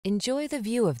Enjoy the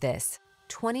view of this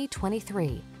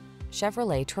 2023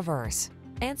 Chevrolet Traverse.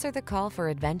 Answer the call for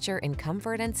adventure in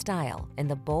comfort and style in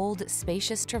the bold,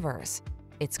 spacious Traverse.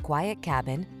 Its quiet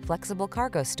cabin, flexible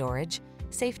cargo storage,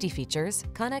 safety features,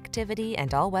 connectivity,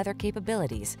 and all-weather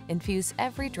capabilities infuse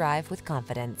every drive with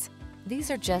confidence.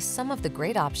 These are just some of the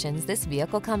great options this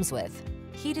vehicle comes with: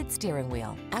 heated steering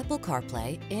wheel, Apple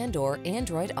CarPlay and/or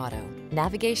Android Auto,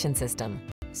 navigation system,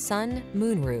 sun,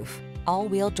 moon roof,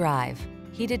 all-wheel drive,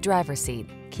 heated driver's seat,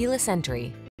 keyless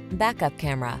entry, backup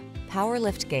camera, power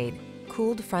liftgate,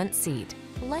 cooled front seat.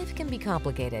 Life can be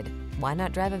complicated. Why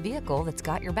not drive a vehicle that's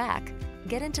got your back?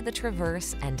 Get into the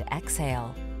Traverse and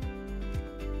exhale.